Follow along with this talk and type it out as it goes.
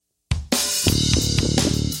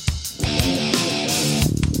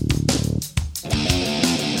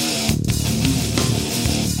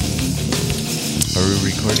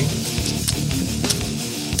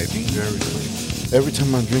Every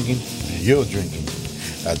time I'm drinking, you're drinking.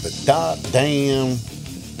 At the damn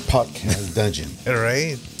podcast dungeon.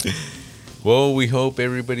 Right? Well, we hope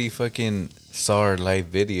everybody fucking saw our live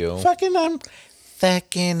video. Fucking live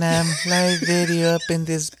video up in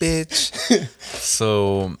this bitch.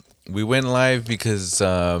 So we went live because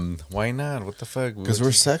why not? What the fuck? Because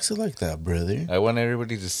we're sexy like that, brother. I want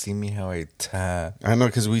everybody to see me how I tap. I know,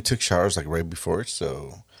 because we took showers like right before,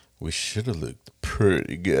 so we should have looked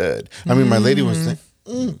pretty good. I mean, my lady was like,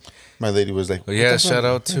 my lady was like, well, yeah, shout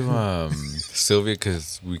out to Sylvia,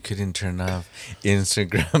 because we couldn't turn off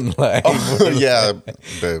Instagram Live. Oh, yeah,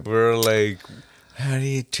 babe. We're like, how do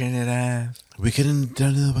you turn it off? We couldn't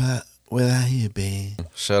turn it without you, babe.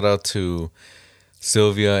 Shout out to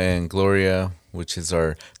Sylvia and Gloria, which is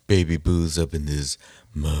our baby boos up in this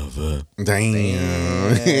mother.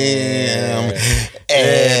 Damn.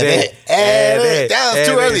 Edit. That was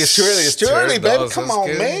too early. It's too early, baby. Come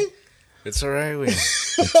on, man. It's all right,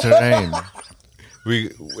 It's all right.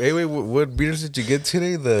 Wait, what beers did you get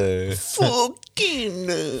today? The fucking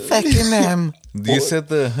You said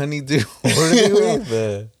the honeydew.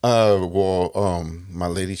 My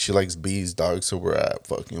lady, she likes bees, dog. So we're at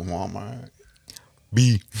fucking Walmart.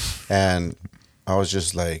 B. And I was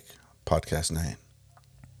just like, podcast 9.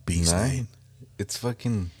 Bees 9. It's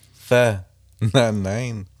fucking not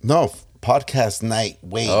 9. No, podcast night.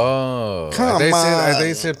 Wait. Oh. Come on.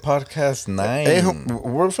 They said podcast 9. Hey,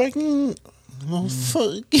 we're fucking... Oh,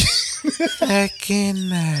 fuck. Fucking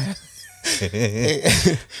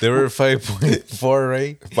They were 5.4,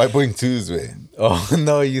 right? 5.2s, man. Oh,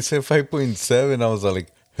 no, you said 5.7. I was like,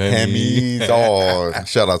 Hemis. Oh,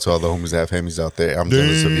 shout out to all the homies that have Hemis out there. I'm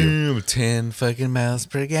jealous of you. 10 fucking miles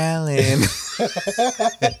per gallon.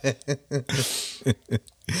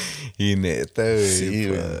 Y neta, güey. Sí,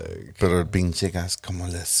 güey. Pero pinche gas, como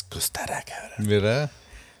les gustará, cabrón. Mira,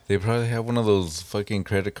 they probably have one of those fucking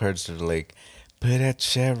credit cards that are like, put at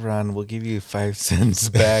Chevron, we'll give you 5 cents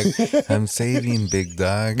back. I'm saving, big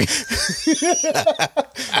dog.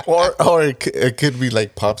 or it could be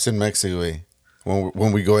like Pops in Mexico, güey.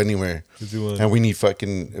 When we go anywhere and we need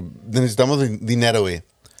fucking, necesitamos dinero, güey.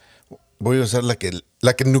 Voy a usar la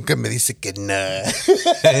que nunca me dice que no.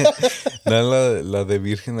 No, la de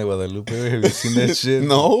Virgen de Guadalupe. Have you seen that shit?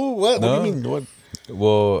 No, what? No? What do you mean? What?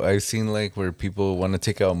 Well, I've seen like where people want to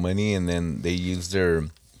take out money and then they use their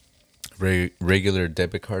regular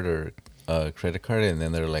debit card or credit card, and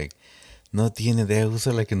then they're like, no tiene de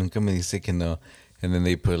usa la que nunca me dice que no. And then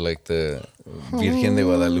they put like the Virgen de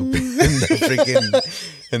Guadalupe in the freaking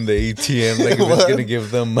in the ATM, like if it's gonna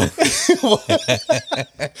give them money.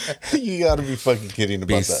 You gotta be fucking kidding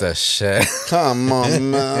about Piece that. of shit. Come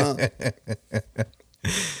on, man.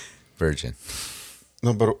 Virgin.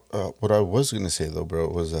 No, but what I was gonna say though, bro,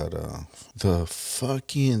 was that the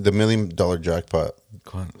 $1 million jackpot.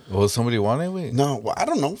 Well, somebody won it, wait. No, well, I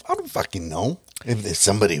don't know. I don't fucking know if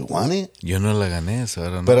somebody won it. Yo no la gané, so I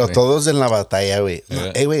don't know. Pero wey. todos en la batalla, güey.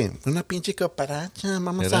 Yeah. Hey, güey, una pinche cooperacha.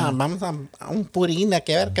 Vamos a un purina,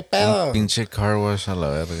 que ver qué pedo. Un pinche car wash a la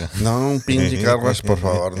verga. No, un pinche car wash, por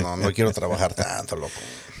favor. No quiero trabajar tanto, loco.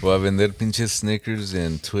 Voy a vender pinches Snickers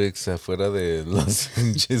and Twix afuera de los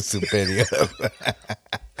pinches superior.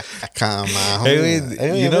 Come on. Hey, wait,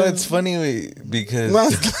 you know, it's funny because...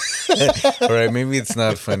 Alright, maybe it's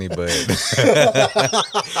not funny, but...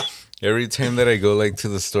 Every time that I go like to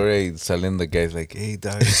the store, I salen the guys like, hey,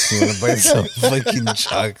 dog, you want to buy some fucking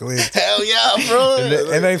chocolate? Hell yeah, bro.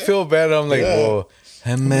 And I feel bad. I'm like, well,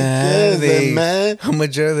 how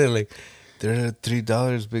much are they? Like, they're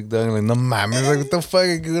 $3, big dog. I'm like, no mames, like, what the fuck?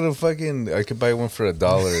 I could buy one for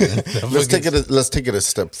 $1. Let's take it a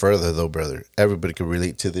step further, though, brother. Everybody can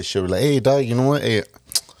relate to this shit. We're like, hey, dog, you know what? Hey,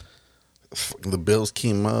 the bills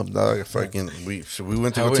came up, dog. Fucking, we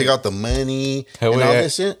went to go take out the money and all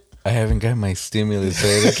this shit. I haven't got my stimulus, so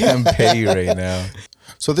I can't pay you right now.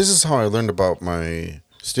 So this is how I learned about my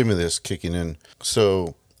stimulus kicking in.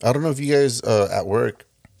 So I don't know if you guys at work,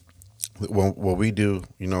 what we do,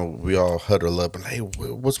 you know, we all huddle up and, hey,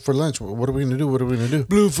 what's for lunch? What are we going to do? What are we going to do?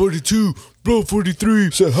 Blow 42, blow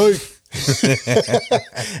 43, say hi.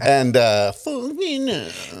 And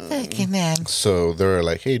so they're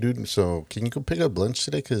like, hey, dude, so can you go pick up lunch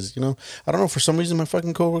today? Because, you know, I don't know, for some reason my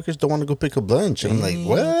fucking coworkers don't want to go pick up lunch. And I'm like,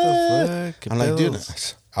 what? I'm like, dude,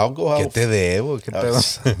 I'll go out. ¿Qué te debo? ¿Qué I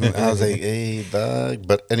was like, hey, dog.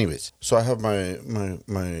 But anyways, so I have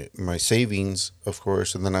my savings, of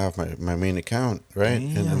course, and then I have my main account, right?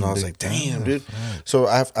 Damn, and then I was like, damn, dude. Right. So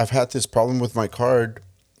I've had this problem with my card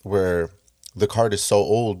where the card is so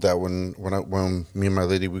old that when me and my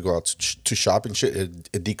lady, we go out to shop and shit,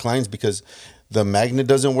 it declines because the magnet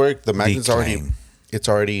doesn't work. The magnet's already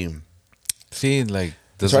See, like,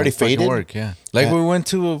 It's already doesn't fucking faded? work, yeah. Like, we went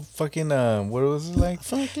to a fucking, what was it like?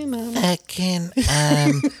 Fucking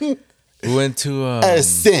We went to,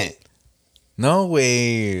 Ascent. no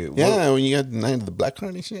way. Yeah, when you got the night of the black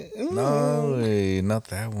card and shit. No way, not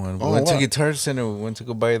that one. We Oh, went to what? Guitar Center. We went to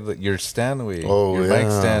go buy your stand, way. Oh, your yeah.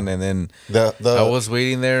 mic stand. And then The I was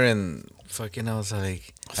waiting there and fucking I was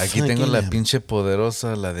like, aquí tengo la pinche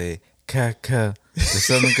poderosa, la de caca.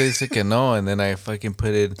 Esa nunca dice que no. And then I fucking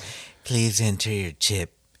put it, please enter your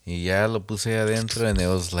chip. Y ya lo puse adentro and it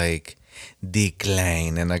was like,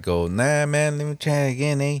 decline. And I go, nah, man, let me try it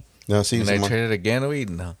again, eh? No, see, And I tried it again, wait,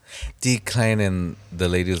 no. Decline. And the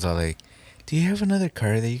lady was all like, do you have another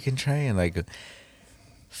car that you can try? And I go,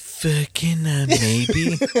 fucking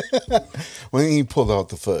maybe. When he pulled out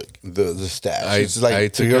the stash, it's like I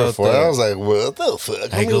 3 took or out 4. I was like, what the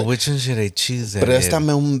fuck? I go, which one should I choose?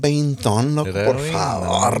 Préstame un veintón, loco, ¿Verdad, por güey?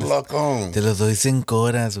 favor, No, loco. Te lo doy 5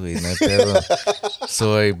 horas, güey, no hay pedo.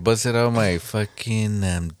 So I busted out my fucking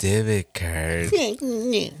debit card.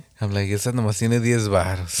 I'm like, esa nomás tiene 10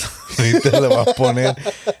 baros. Ahorita la va a poner.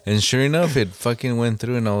 And sure enough, it fucking went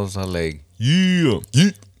through and I was all like, yeah.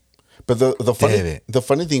 But the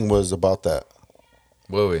funny thing was about that.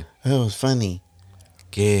 What, güey? It was funny.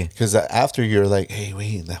 ¿Qué? Because after you're like, hey,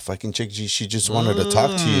 wait, that fucking chick, she just wanted to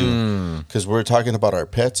talk to you. Because we're talking about our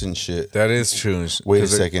pets and shit. That is true. Wait a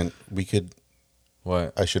second. We could...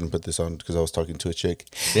 What? I shouldn't put this on because I was talking to a chick.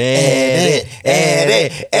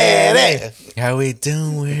 How we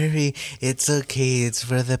don't worry. It's okay. It's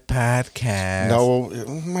for the podcast. No,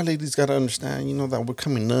 my lady's got to understand, that we're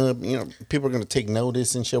coming up. People are going to take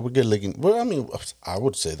notice and shit. We're good looking. Well, I mean, I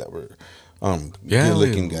would say that we're good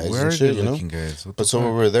looking guys we're and shit, good looking guys. But so we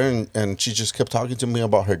were there and she just kept talking to me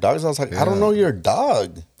about her dogs. I was like, I don't know your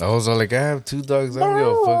dog. I was all like, I have 2 dogs. I don't give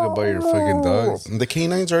a fuck about your fucking dogs. The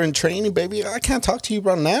canines are in training, baby. I can't talk to you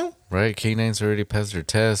right now. Right, canines already passed their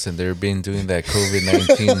test and they're been doing that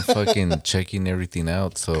COVID-19 fucking checking everything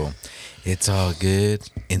out. So it's all good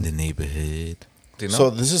in the neighborhood. So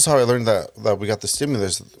this is how I learned that we got the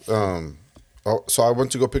stimulus. So I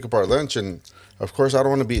went to go pick up our lunch, and of course I don't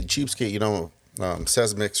want to be a cheapskate.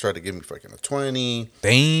 Sesmix tried to give me fucking a 20.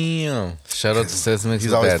 Damn! Shout out to Sesmix.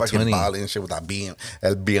 He's always fucking balling and shit with that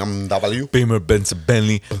BMW. Beamer, Benson,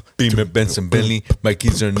 Bentley. Beamer, Benson, Bentley. My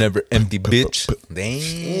keys are never empty, bitch.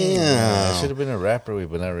 Damn! I should have been a rapper,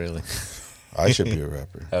 but not really. I should be a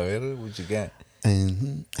rapper. A ver, what you got?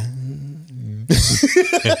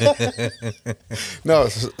 No,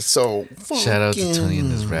 so shout out to Tony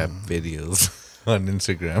and his rap videos on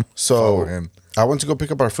Instagram. So I went to go pick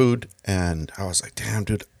up our food, and I was like, "Damn,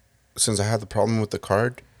 dude!" Since I had the problem with the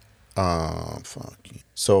card, fuck.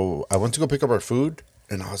 So I went to go pick up our food,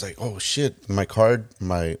 and I was like, "Oh shit, my card,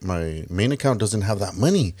 my main account doesn't have that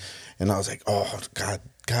money," and I was like, "Oh God,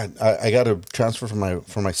 I got to transfer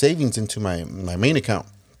from my savings into my main account."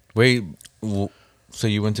 Wait. So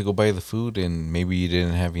you went to go buy the food and maybe you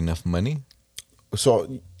didn't have enough money? So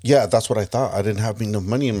yeah, that's what I thought. I didn't have enough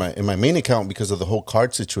money in my main account because of the whole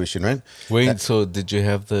card situation, right? Wait, so did you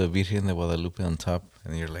have the Virgen de Guadalupe on top?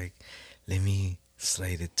 And you're like, let me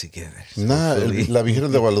slide it together. So nah, la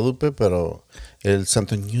Virgen de Guadalupe, pero el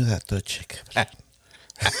Santo Niño de Atoche.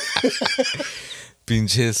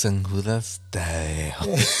 Pinche San Judas Tadeo.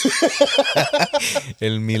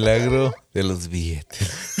 El milagro de los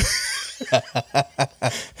billetes.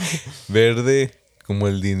 Verde como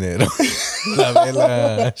el dinero. La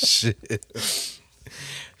vela. Shit.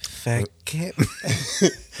 Fuck it.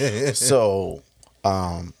 So,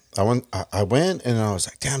 I went and I was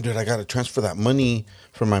like, damn, dude, I got to transfer that money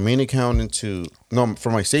from my main account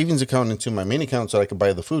from my savings account into my main account so I could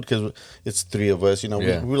buy the food because it's 3 of us. We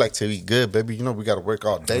like to eat good, baby. We got to work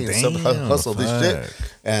all day and hustle this shit.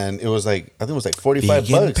 And it was like, I think it was like $45.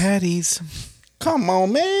 Vegan patties. Come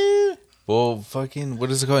on, man. Well, fucking,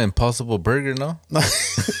 what is it called? Impossible Burger, no?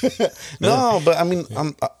 No, but I mean,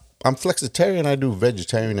 I'm flexitarian. I do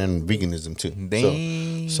vegetarian and veganism too.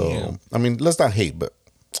 Damn. So I mean, let's not hate, but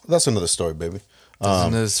that's another story, baby. That's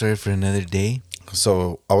another story for another day.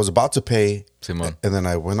 So I was about to pay, Simon. And then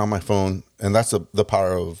I went on my phone, and that's the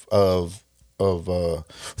power of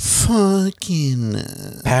fucking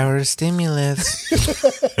power stimulus.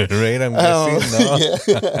 Right? I'm guessing. No.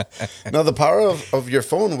 Yeah. No, the power of your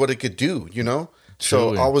phone, what it could do,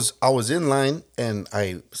 So Truly. I was in line, and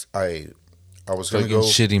I was going to go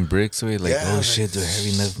shitting bricks away. Like, Yeah, oh shit, do I have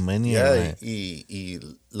enough money? Yeah, y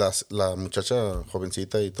la muchacha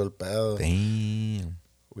jovencita y todo el pedo. Damn.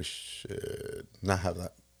 We should not have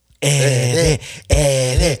that.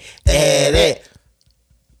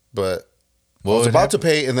 But I was about to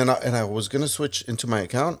pay, and then I was gonna switch into my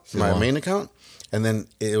account, my main account, and then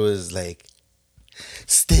it was like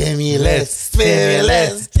Stimulus.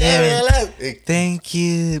 Thank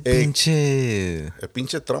you, pinche. El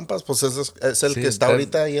pinche trompas, pues es el Sí, que está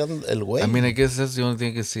ahorita ahí el güey. I mean, I guess that's the only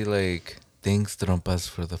thing I can see. Like, thanks, trompas,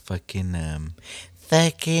 for the fucking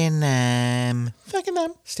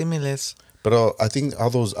stimulus. But I think all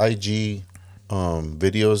those IG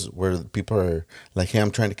videos where people are like, hey,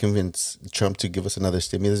 I'm trying to convince Trump to give us another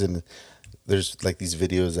stimulus, and there's like these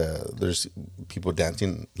videos, there's people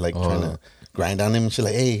dancing, like trying to grind on him and shit,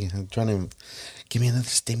 like, hey, I'm trying to give me another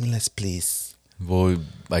stimulus, please. Well,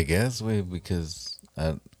 I guess, because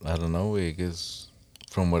I don't know, I guess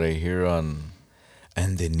from what I hear on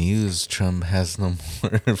the news, Trump has no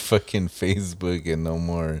more fucking Facebook and no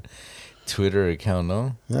more Twitter account,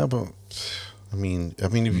 no? Yeah, but I mean,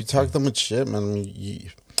 if you talk that much shit, man, I mean, you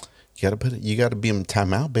gotta be in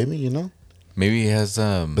timeout, baby. You know. Maybe he has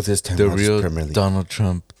But this time the out is real Premier League. Donald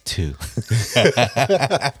Trump too.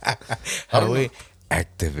 How do we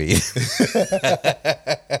activate?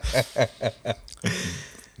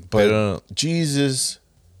 But Jesus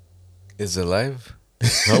is alive.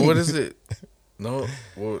 No, what is it? No,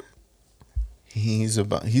 what? He's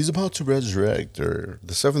about to resurrect, or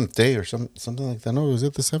the seventh day, or something like that. No, is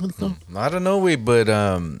it the seventh? No, I don't know, but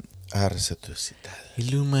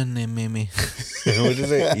Illuminame. What is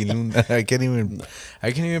it? I can't even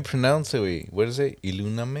pronounce it. Wait, what is it?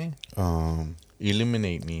 Illuminame.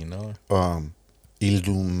 Illuminate me, no.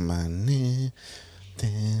 Illuminate,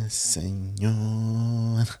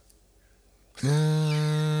 Señor.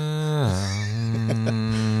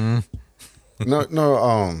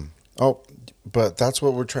 No. But that's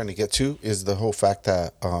what we're trying to get to, is the whole fact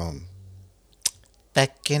that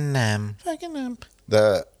that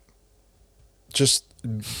just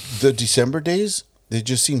the December days, they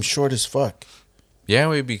just seem short as fuck. Yeah,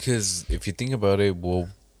 wait, because if you think about it, well,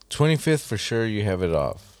 25th for sure you have it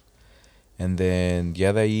off, and then de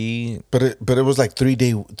ahí. But it was like 3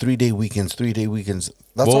 day weekends.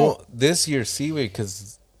 That's all. This year, see, wait,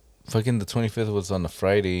 because fucking the 25th was on a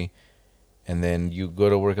Friday, and then you go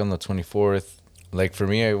to work on the 24th. Like for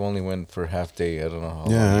me, I only went for half day. I don't know how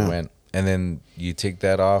long you went, and then you take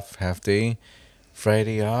that off, half day,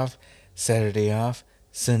 Friday off, Saturday off,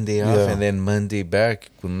 Sunday off, and then Monday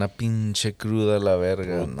back con una pinche cruda la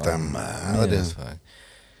verga. Puta madre.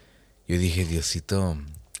 Yo dije, Diosito,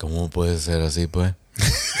 ¿cómo puede ser así, pues?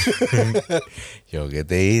 Yo, ¿qué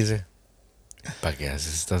te hice? ¿Para qué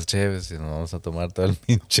haces estas chéves si nos vamos a tomar todo el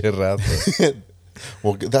pinche rato?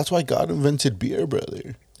 Well, that's why God invented beer,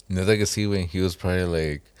 brother. Neta que sí, güey. He was probably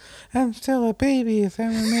like, I'm still a baby if I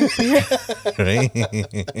make beer. Right?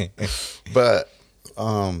 But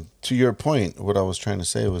to your point, what I was trying to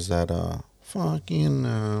say was that fucking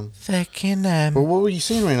But what were you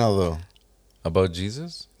saying right now, though? About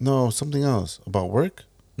Jesus? No, something else. About work?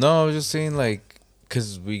 No, I was just saying, like,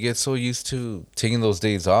 because we get so used to taking those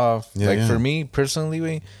days off. For me, personally,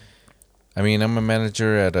 güey, I mean, I'm a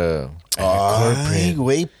manager at a corporate. Ay,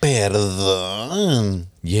 güey, perdón.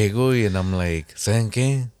 Llego y I'm like, ¿saben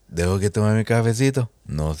qué? Debo que tomar mi cafecito.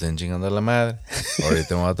 No estén chingando a la madre.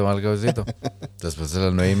 Ahorita me voy a tomar el cafecito. Después de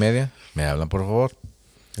las 9:30, me hablan, por favor.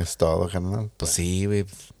 Es todo, carnal. Pues sí, güey.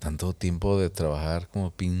 Tanto tiempo de trabajar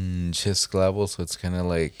como pinche esclavo. So it's kind of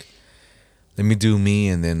like, let me do me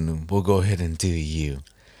and then we'll go ahead and do you.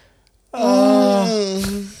 Oh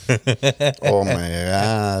my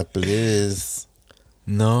God, please.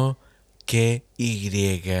 No, que Y.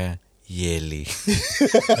 Yeli.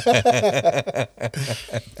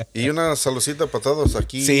 Y una saludcita para todos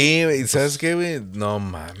aquí. Sí, güey. ¿Sabes qué, güey? No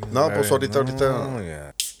mames. No, pues ahorita.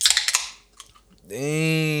 Yeah.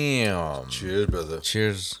 Damn. Cheers, brother.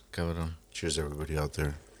 Cheers, cabrón. Cheers, everybody out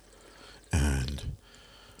there. And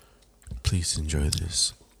please enjoy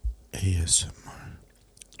this ASMR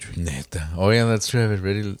drink. Neta. Oh, yeah, that's true. I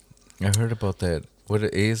heard about that. What,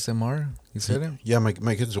 ASMR? You said it? Yeah, my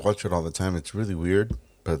kids watch it all the time. It's really weird,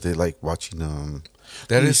 but they like watching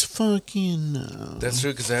that is fucking that's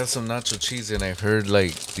true, because I have some nacho cheese, and I've heard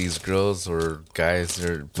like these girls or guys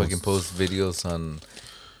that fucking post videos on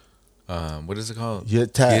what is it called?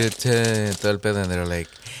 YouTube. Todo el pedo, and they're like,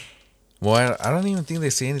 well, I don't even think they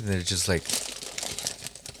say anything. They're just like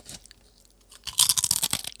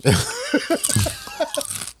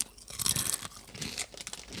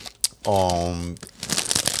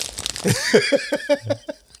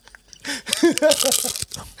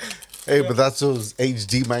Hey, but that's those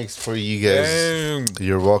HD mics for you guys. Damn.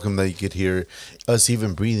 You're welcome that you could hear us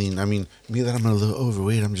even breathing. I mean, me that I'm a little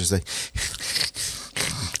overweight, I'm just like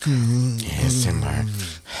ASMR.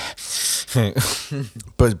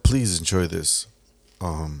 But please enjoy this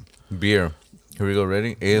Beer. Here we go.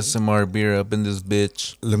 Ready? ASMR beer up in this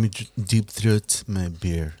bitch. Let me deep throat my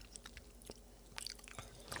beer.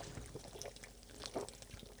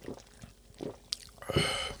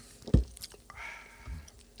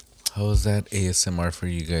 How is that ASMR for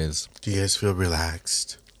you guys? Do you guys feel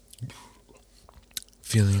relaxed?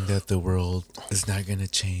 Feeling that the world is not gonna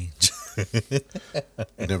change.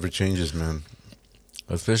 It never changes, man.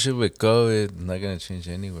 Especially with COVID, not gonna change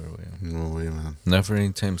anywhere. Way. No way, man. Not for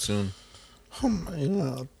any time soon. Oh my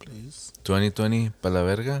God, please. 2020, pa la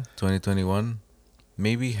verga. 2021,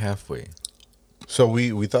 maybe halfway. So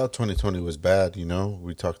we thought 2020 was bad, you know?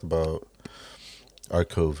 We talked about our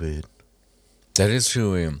COVID, That is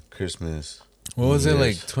true. Christmas. What was it Yes.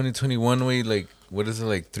 like 2021 way? Like, what is it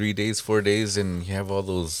like 3 days, 4 days? And you have all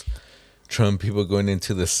those Trump people going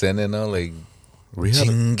into the Senate now. Like, We had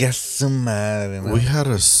chinga su madre, man. we had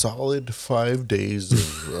a solid 5 days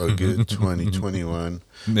of a good 2021.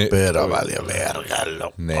 Ne- Pero valió verga,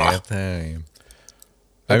 loco. Neta.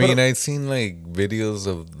 I mean, I've seen like videos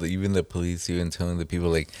of even the police even telling the people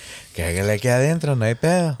like, cágale aquí adentro, no hay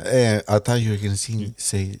pedo. I thought you were going to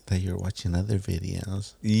say that you're watching other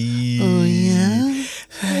videos. Oh, yeah?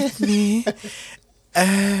 Let me.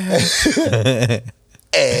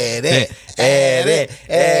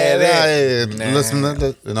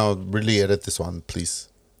 No, really edit this one, please.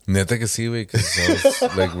 Neta que sí, güey,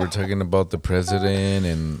 because like we're talking about the president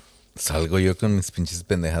and salgo yo con mis pinches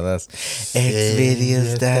pendejadas.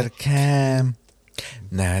 Xvideos.com,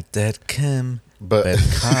 not .com, But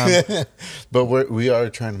com. but we are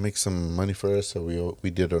trying to make some money for us, so we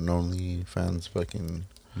did an OnlyFans fucking.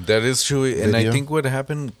 That is true, and I Video. think what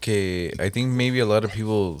happened, I think maybe a lot of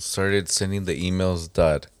people started sending the emails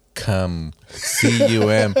 .com,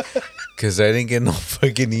 C-U-M, because I didn't get no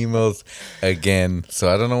fucking emails again. So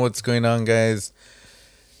I don't know what's going on, guys.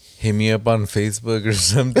 Hit me up on Facebook or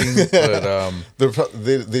something. But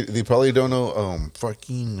They probably don't know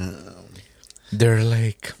they're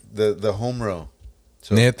like, the home row.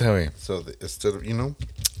 So, neta, güey. so instead of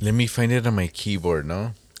Let me find it on my keyboard,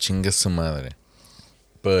 no? Chinga su madre.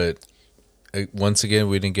 But once again,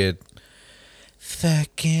 we didn't get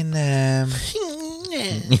fucking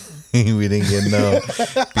we didn't get no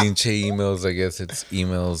pinche emails. I guess it's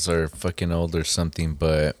emails are fucking old or something.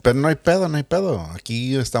 But Pero no hay pedo.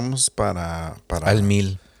 Aquí estamos para al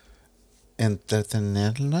mil.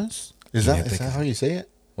 entretenernos. Is that how you say it?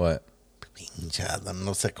 What? Pinchada,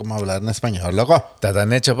 no sé cómo hablar en español, loco. Está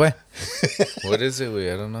tan hecha, pues. What is it,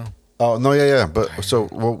 güey? I don't know. Oh, no, yeah. But so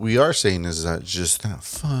what we are saying is that just that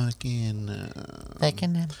fucking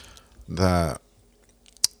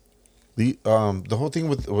the whole thing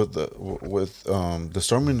with the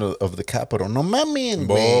storming of the Capitol. No mames, güey.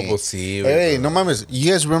 Bobo, sí, güey. Hey, no mames.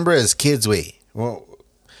 You guys remember as kids, way? Well,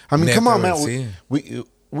 I mean, come Neta, on, man. güey, sí.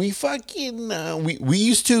 We fucking we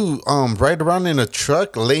used to ride around in a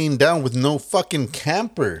truck laying down with no fucking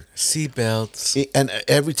camper. Seatbelts. And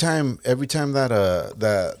every time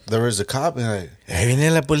that there was a cop, and like, Ahí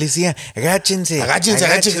viene la policía. Agáchense.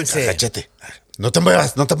 agáchate. No te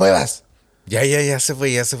muevas. Ya se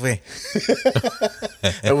fue.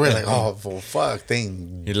 And we're like, oh, well, fuck,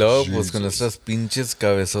 thank Y luego, pues, Jesus. con estas pinches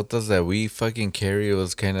cabezotas that we fucking carry, it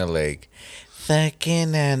was kind of like,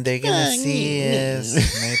 fucking, they're gonna see us. No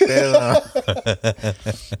hay pedo.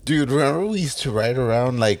 Dude, remember we used to ride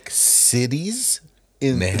around like cities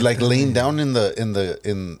Neta. like laying down in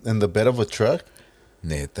the bed of a truck?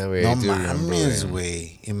 Neta, güey. No I do remember, mames, güey.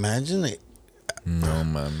 güey. Imagine it. No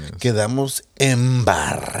mames. Quedamos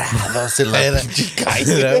embarrados en la pinche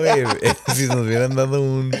calle. Mira, güey, si nos hubieran dado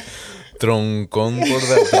un troncón por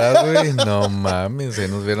detrás, güey, no mames, ahí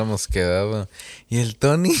nos hubiéramos quedado. Y el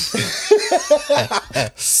Tony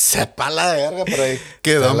Sepa la verga, pero ahí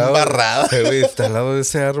quedó está al lado- embarrado. Güey, está al lado de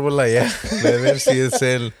ese árbol allá. De ver si es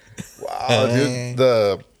él. Wow, dude,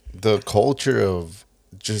 the culture of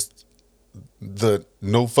just the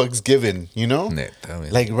no fucks given, you know? Neta,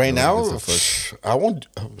 güey. Like right No now, gives a fuck. I won't.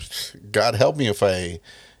 God help me if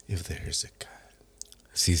there's a God.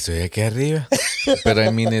 Sí, estoy aquí arriba. But I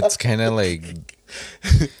mean, it's kind of like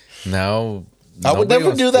now. I would nobody never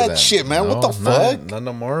wants do to that shit, man. What the fuck? Not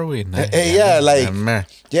no more, we. Hey, yeah, like,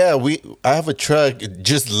 yeah, I have a truck.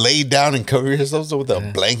 Just lay down and cover yourself with a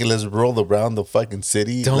blanket. Let's roll around the fucking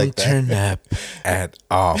city. Don't like that. turn up at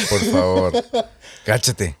all, por favor.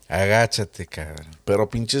 Agáchate, cabrón. Pero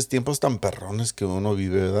pinches tiempos tan perrones que uno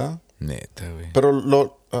vive, ¿verdad? Neta, güey.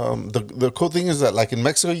 Pero the cool thing is that, like, in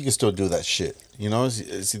Mexico, you can still do that shit. You know,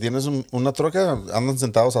 si tienes una troca, andan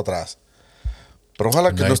sentados atrás. Pero ojalá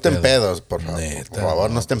que No no hay estén pedo. pedos, por favor. Neta, Por favor,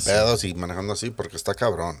 no no, estén pues pedos y manejando así porque está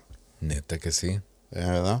cabrón. Neta que sí.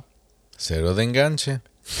 ¿Verdad? Cero de enganche.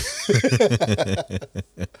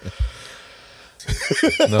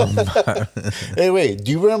 No, Hey, wait.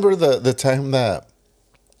 Do you remember the time that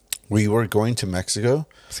we were going to Mexico?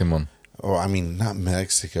 Simón. Oh, I mean, not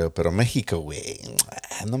Mexico, pero Mexico, güey.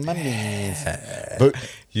 No mames. But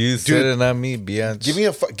You said it, not me, bitch.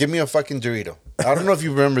 give me a fucking Dorito. I don't know if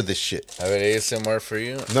you remember this shit. A ver, ASMR for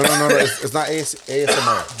you. No. It's not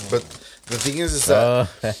ASMR. But the thing is that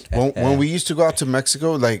when we used to go out to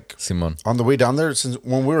Mexico, like Simón. on the way down there, since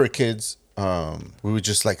when we were kids, we would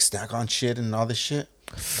just like snack on shit and all this shit.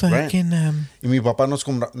 Fucking Y mi papá nos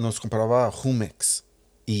compraba Jumex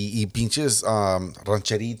y pinches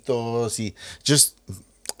rancheritos y just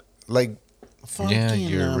like fucking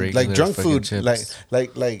your regular like junk fucking food, chips.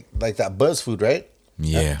 like that buzz food, right?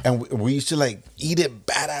 Yeah. And we used to like eat it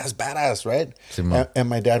badass, right? Simón. And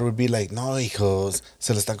my dad would be like, no, hijos,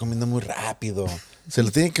 se lo están comiendo muy rápido. Se lo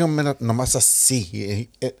tienen que comer nomás así.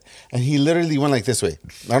 And he literally went like this way.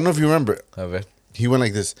 I don't know if you remember. A ver. He went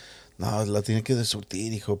like this. No, la tiene que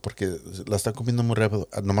desurtir, hijo, porque la está comiendo muy rápido.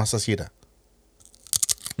 Nomás así era.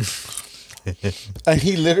 And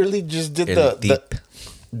he literally just did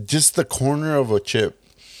just the corner of a chip.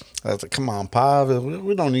 I was like, come on, Pa.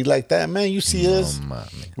 We don't eat like that, man. You see us?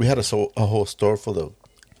 Mami. We had a whole store full of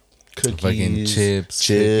cookies. Fucking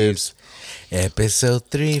chips. Episode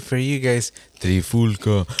 3 for you guys.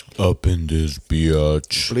 Trifulca up in this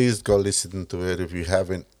biatch. Please go listen to it if you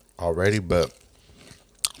haven't already, but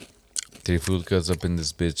Trifulca's up in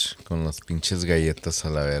this bitch con las pinches galletas a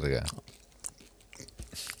la verga.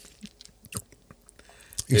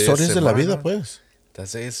 historias de la ASMR, vida, ¿no? pues.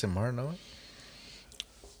 That's ASMR, ¿no?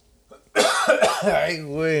 Ay,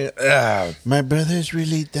 güey. My brother's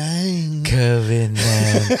really dying.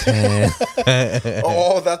 COVID-19.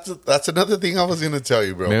 Oh, that's another thing I was gonna tell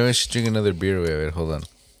you, bro. Maybe I should drink another beer, güey. A ver, hold on.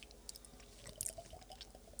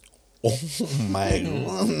 Oh my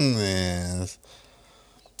goodness.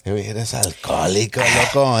 Eres alcohólico,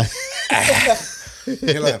 loco.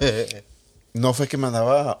 Mira, no fue que me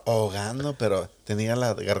andaba ahogando, pero tenía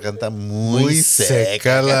la garganta muy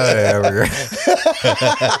seca. la verga.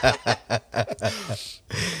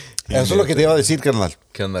 Eso es lo que te iba a decir, carnal.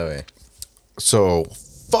 ¿Qué onda, güey? So,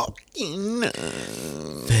 fucking.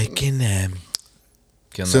 ¿Qué onda,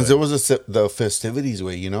 Since güey? it was the festivities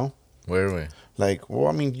way, you know? Where, güey? Like, well,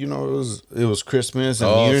 I mean, you know, it was Christmas and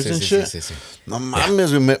Oh, New Year's sí, and sí, shit. sí, sí. No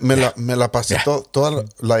mames, güey, me la pasé toda,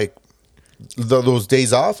 like, those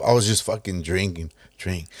days off, I was just fucking drinking.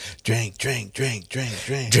 Drink. Drink.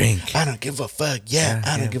 I don't give a fuck. Yeah,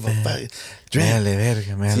 I don't give a fuck. Me Drink. vale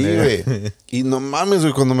verga, me Sí, vale verga. güey. Y no mames,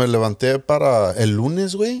 güey, cuando me levanté para el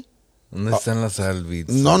lunes, güey. ¿Dónde están las albits?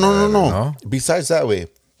 No. Besides that, güey.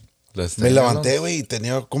 ¿Las Me tengo, levanté, no? güey, y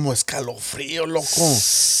tenía como escalofrío, loco.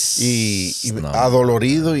 Y No.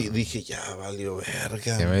 adolorido, y dije, ya valió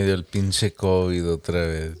verga. Ya me dio el pinche COVID otra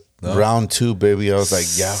vez. ¿no? Round 2, baby. I was like,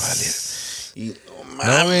 ya vale. Y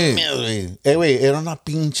no güey. mames, güey. Güey, era una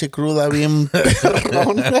pinche cruda bien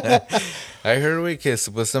perrona. I heard, güey, que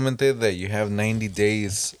supuestamente that you have 90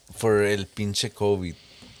 days for el pinche COVID.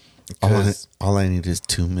 All I need is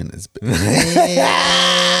 2 minutes, baby.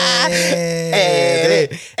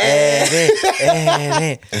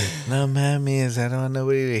 No mames, I don't want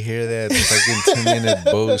nobody to hear that fucking 2-minute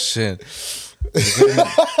bullshit.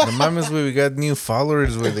 No mames, we got new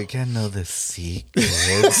followers where they can't know the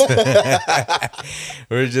secrets.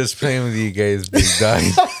 We're just playing with you guys, big dog.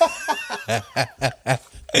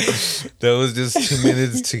 That was just 2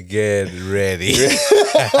 minutes to get ready.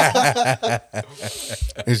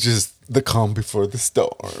 It's just the calm before the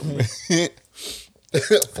storm.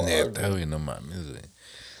 Neta, güey, no mames, güey.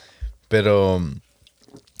 Pero,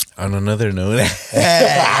 on another note.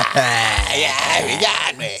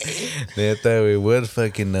 Neta, güey, what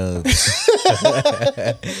fucking notes?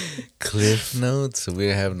 Cliff notes? We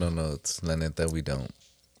have no notes. La neta, we don't.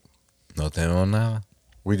 No tenemos nada.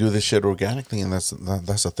 We do this shit organically, and that's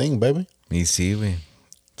the thing, baby. Y sí, güey.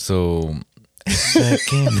 So,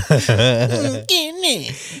 fucking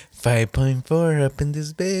 5.4 up in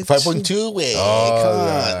this bitch. 5.2, güey. Oh,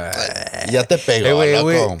 Come on. Ya te pegó, Hey, wait, loco.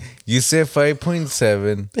 wait. You said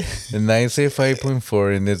 5.7, and I say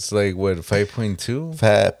 5.4, and it's like, what, 5.2?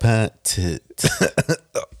 5.2.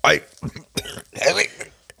 Ay.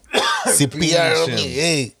 CPR,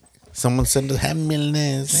 hey. Someone send a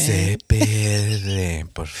ambulance. Se pierde,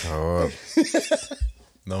 por favor.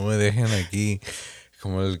 No me dejen aquí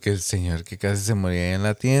como el señor que casi se moría en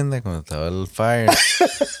la tienda cuando estaba el fire.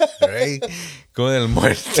 Right? Como el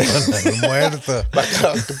muerto, no, el muerto.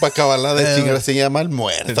 Para acabarla de chingar se llama el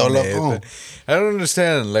muerto, loco. I don't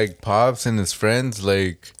understand, like, Pops and his friends,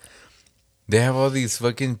 like, They have all these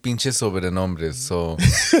fucking pinches sobrenombres. So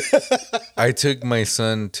I took my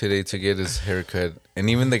son today to get his haircut. And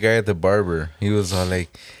even the guy at the barber, he was all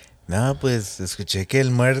like, no, pues escuché que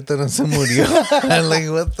el muerto no se murió. I'm like,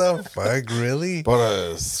 what the fuck, really?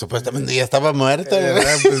 Supuestamente ya estaba muerto.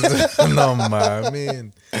 No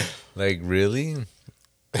mames. Like, really?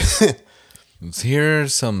 Here are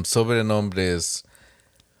some sobrenombres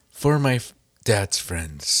for my dad's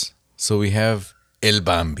friends. So we have El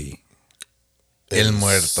Bambi, El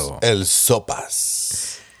Muerto, El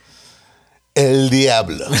Sopas, El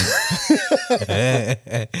Diablo,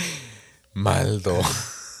 Maldo.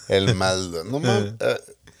 El Maldo. No mames.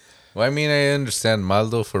 Well, I mean, I understand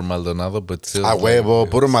Maldo for Maldonado, but still. A huevo,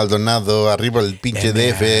 puro Maldonado, arriba el pinche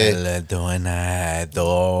DF.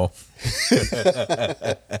 Maldonado.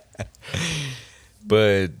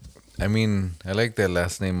 But, I mean, I like that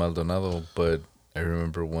last name, Maldonado, but I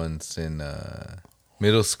remember once in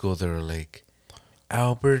middle school, they were like,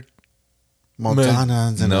 Albert.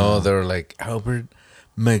 Montana. No, they were like, Albert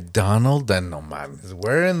McDonald. And no mames,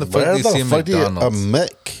 where in the fuck do you see McDonald's? A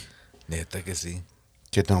Mc. Neta que sí.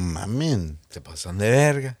 Que no mamen. Se pasan de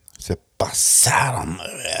verga. Se pasaron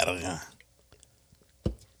de verga.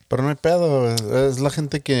 Pero no hay pedo. Es la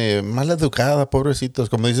gente que mal educada, pobrecitos.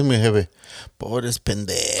 Como dice mi jefe. Pobres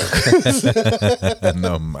pendejos.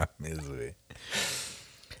 No mames, güey.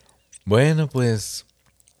 Bueno, pues.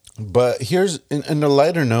 But here's, in a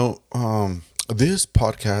lighter note, this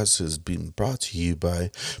podcast is being brought to you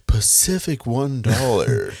by Pacific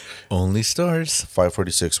 $1. Only stores.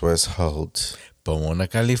 546 West Holt. Pomona,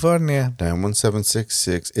 California.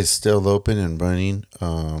 91766 is still open and running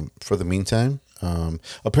for the meantime.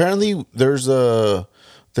 Apparently, there's a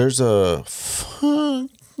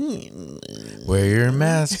wear your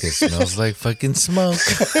mask. It smells like fucking smoke.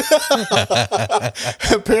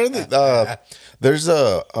 apparently there's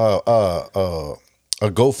a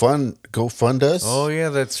GoFund us. Oh yeah,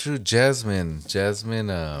 that's true. Jasmine.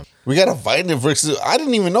 We gotta find it for. I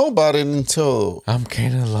didn't even know about it until I'm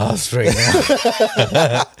kind of lost right now.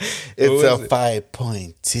 it's a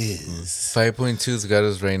 5.2. 5.2's got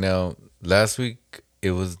us right now. Last week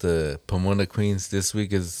it was the Pomona Queens. This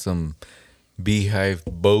week is some beehive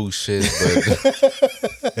bullshit.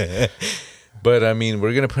 But I mean,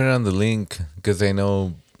 we're gonna put it on the link because I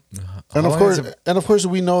know. And of course,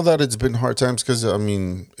 we know that it's been hard times because I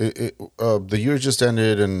mean, the year just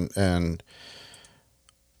ended and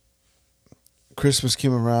Christmas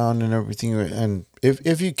came around and everything. And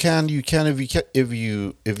if you can, you can. If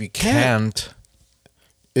you can't,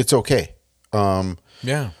 it's okay.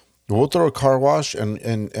 Yeah. We'll throw a car wash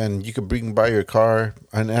and you can bring by your car.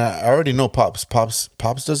 And I already know Pops.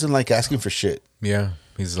 Pops doesn't like asking for shit. Yeah,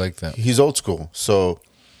 he's like that. He's old school. So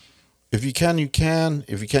if you can, you can.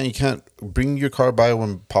 If you can't, you can't. Bring your car by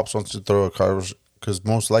when Pops wants to throw a car wash, because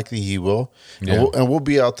most likely he will. Yeah. And we'll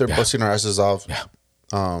be out there busting our asses off. Yeah.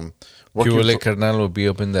 Working Carnal will be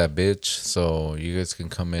open that bitch, so you guys can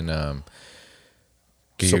come in,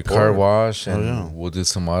 get support. your car wash, and we'll do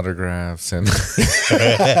some autographs and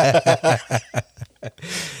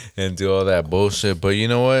and do all that bullshit. But you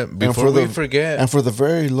know what? Before we forget, and for the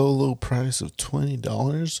very low price of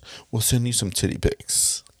 $20, we'll send you some titty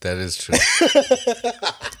pics. That is true.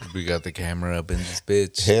 We got the camera up in this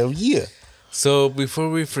bitch. Hell yeah. So before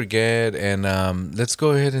we forget, and let's go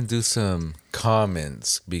ahead and do some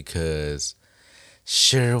comments because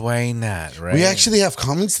sure, why not, right? We actually have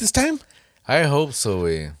comments this time? I hope so,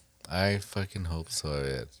 I fucking hope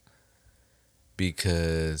so,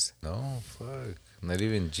 because no, fuck, not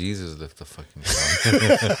even Jesus left the fucking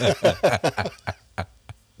comment.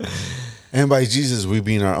 And by Jesus, we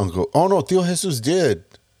mean our uncle. Oh no, Tío Jesus did.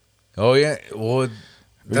 Oh yeah, well,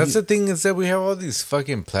 that's the thing, is that we have all these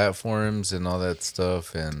fucking platforms and all that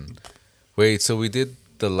stuff. And wait, so we did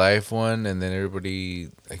the live one, and then everybody,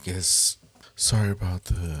 I guess. Sorry about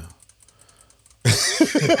the.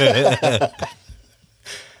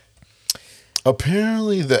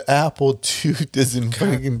 Apparently, the Apple II doesn't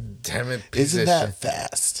fucking. Damn it, isn't that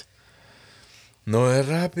fast? No es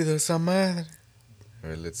rápido esa madre. All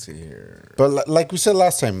right, let's see here. But like we said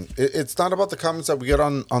last time, it's not about the comments that we get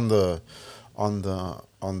on the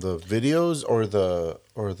videos or the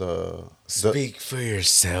Speak for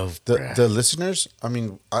yourself, the listeners. I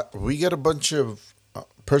mean, we get a bunch of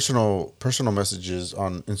personal messages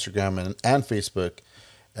on Instagram and Facebook,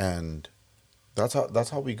 and that's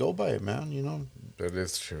how we go by it, man. You know, that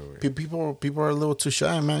is true. People are a little too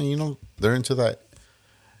shy, man. You know, they're into that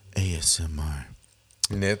ASMR.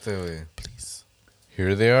 Neta, güey. Please.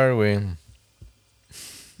 Here they are, güey.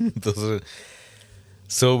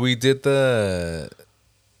 So we did the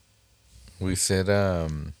We said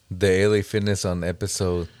the LA Fitness on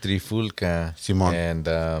episode Trifulca. Simon. And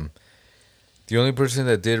the only person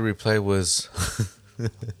that did reply was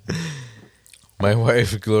my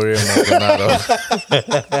wife, Gloria Maldonado.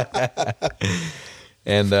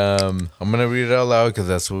 And I'm going to read it out loud because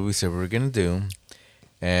that's what we said we were going to do.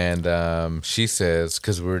 And she says,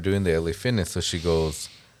 because we're doing the LA Fitness, so she goes,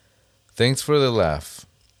 thanks for the laugh.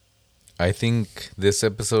 I think this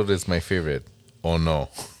episode is my favorite. Oh, no.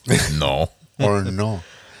 No. Or no.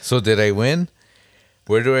 So did I win?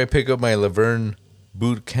 Where do I pick up my Laverne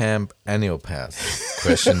boot camp annual pass?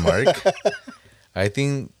 Question mark. I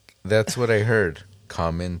think that's what I heard.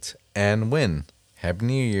 Comment and win. Happy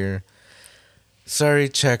New Year. Sorry,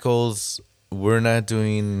 Checkles. We're not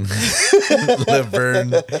doing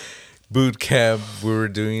Laverne boot camp. We were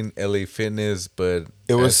doing LA Fitness, but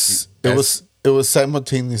It was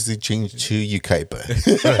simultaneously changed to Ukaipa.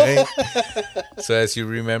 right? So as you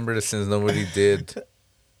remember, since nobody did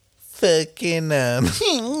fucking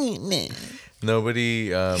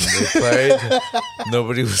nobody replied,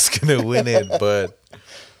 nobody was gonna win it, but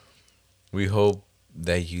we hope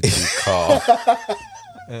that you do call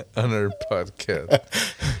on our podcast.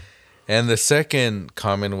 And the second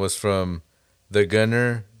comment was from the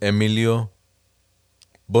gunner Emilio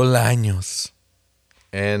Bolaños,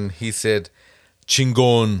 and he said,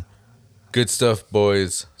 "Chingon, good stuff,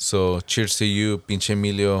 boys. So cheers to you, pinche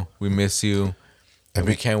Emilio. We miss you, and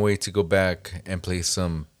we can't wait to go back and play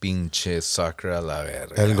some pinche soccer a la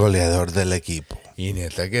verga." El goleador del equipo. Y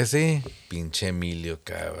neta que sí, pinche Emilio,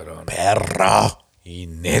 cabrón. Perro. Y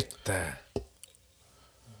neta.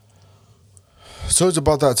 So it's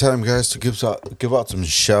about that time, guys, to give out some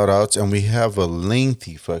shout outs, and we have a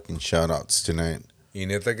lengthy fucking shout outs tonight. Y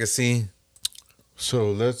neta que sí.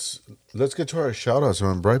 So let's get to our shout outs,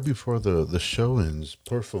 man, right before the show ends.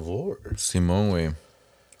 Por favor. Simón, güey.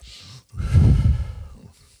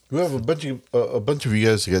 We have a bunch of you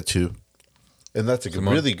guys to get to, and that's a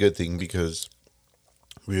really good thing because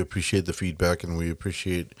we appreciate the feedback and we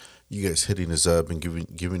appreciate you guys hitting us up and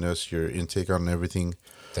giving us your intake on everything.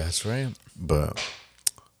 That's right. But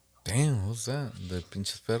damn, what's that? The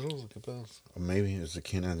pinches perros? ¿Qué pedos? maybe it's the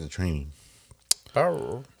canines in training.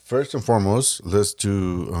 Perro. First and foremost, let's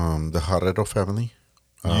do the Herrero family.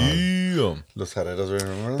 Yeah. Los Herreros,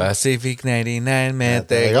 remember? Pacific 99,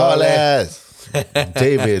 mete goles. Goles.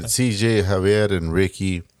 David, CJ, Javier, and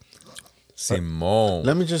Ricky. Simón.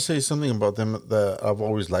 Let me just say something about them that I've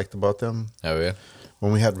always liked about them. A ver.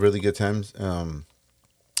 When we had really good times,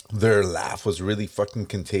 their laugh was really fucking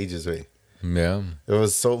contagious, right? Yeah. It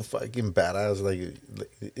was so fucking badass. Like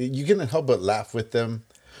you couldn't help but laugh with them.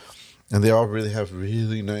 And they all really have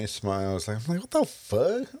really nice smiles. Like, I'm like, what the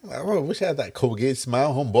fuck? I wish I had that Colgate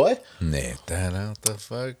smile, homeboy. Neta, what the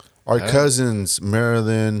fuck? Our cousins,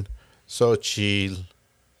 Marilyn, Xochitl,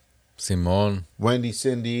 Simón. Wendy,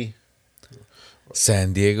 Cindy.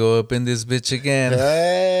 San Diego up in this bitch again.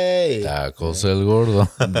 Hey! Tacos el gordo.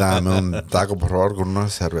 Dame un taco, por favor, con una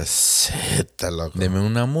cervecita, loco. Deme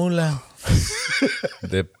una mula.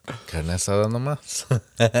 De carne asada nomás.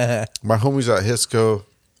 My homies at Hisco,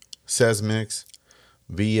 Sesmix,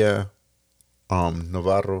 Villa,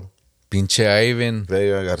 Navarro, Pinche Ivan.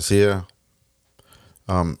 Vega, Garcia,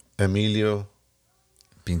 Emilio.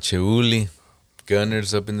 Pinche Uli.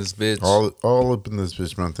 Gunners up in this bitch. All up in this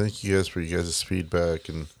bitch, man. Thank you guys for your guys' feedback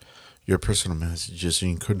and your personal messages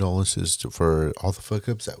and condolences for all the fuck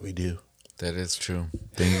ups that we do. That is true.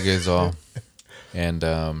 Thank you guys all. And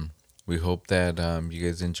we hope that you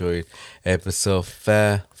guys enjoyed episode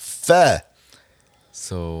 5.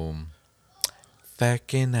 So,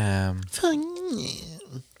 fucking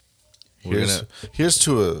Here's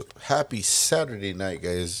to a happy Saturday night,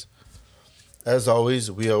 guys. As always,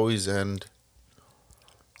 we always end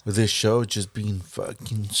with this show just being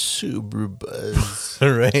fucking super buzz.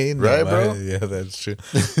 right, Bro? Yeah, that's true.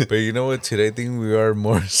 But you know what? Today I think we are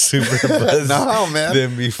more super buzzed No, man.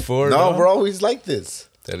 than before. No, we're always like this.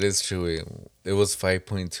 That is true. It was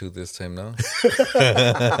 5.2 this time now.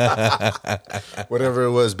 Whatever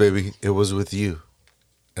it was, baby, it was with you.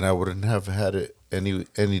 And I wouldn't have had it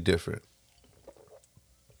any different.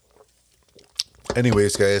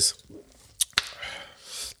 Anyways, guys,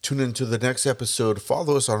 tune into the next episode.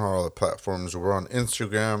 Follow us on all the platforms. We're on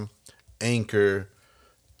Instagram, Anchor,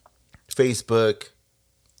 Facebook.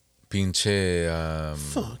 Pinche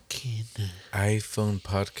Fucking iPhone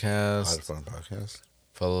podcast. iPhone podcast.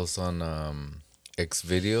 Follow us on X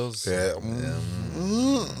videos. Yeah.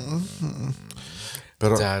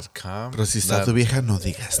 Pero .com. si está tu vieja, no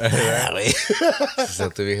digas nada, güey. Si está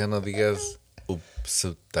tu vieja, no digas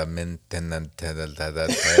absolutamente nada.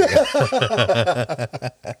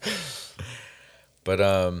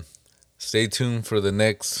 But stay tuned for the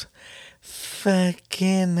next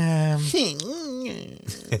fucking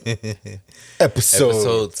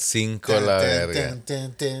episode 5 la verga.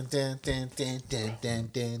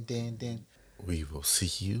 We will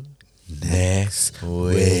see you Next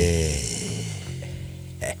week.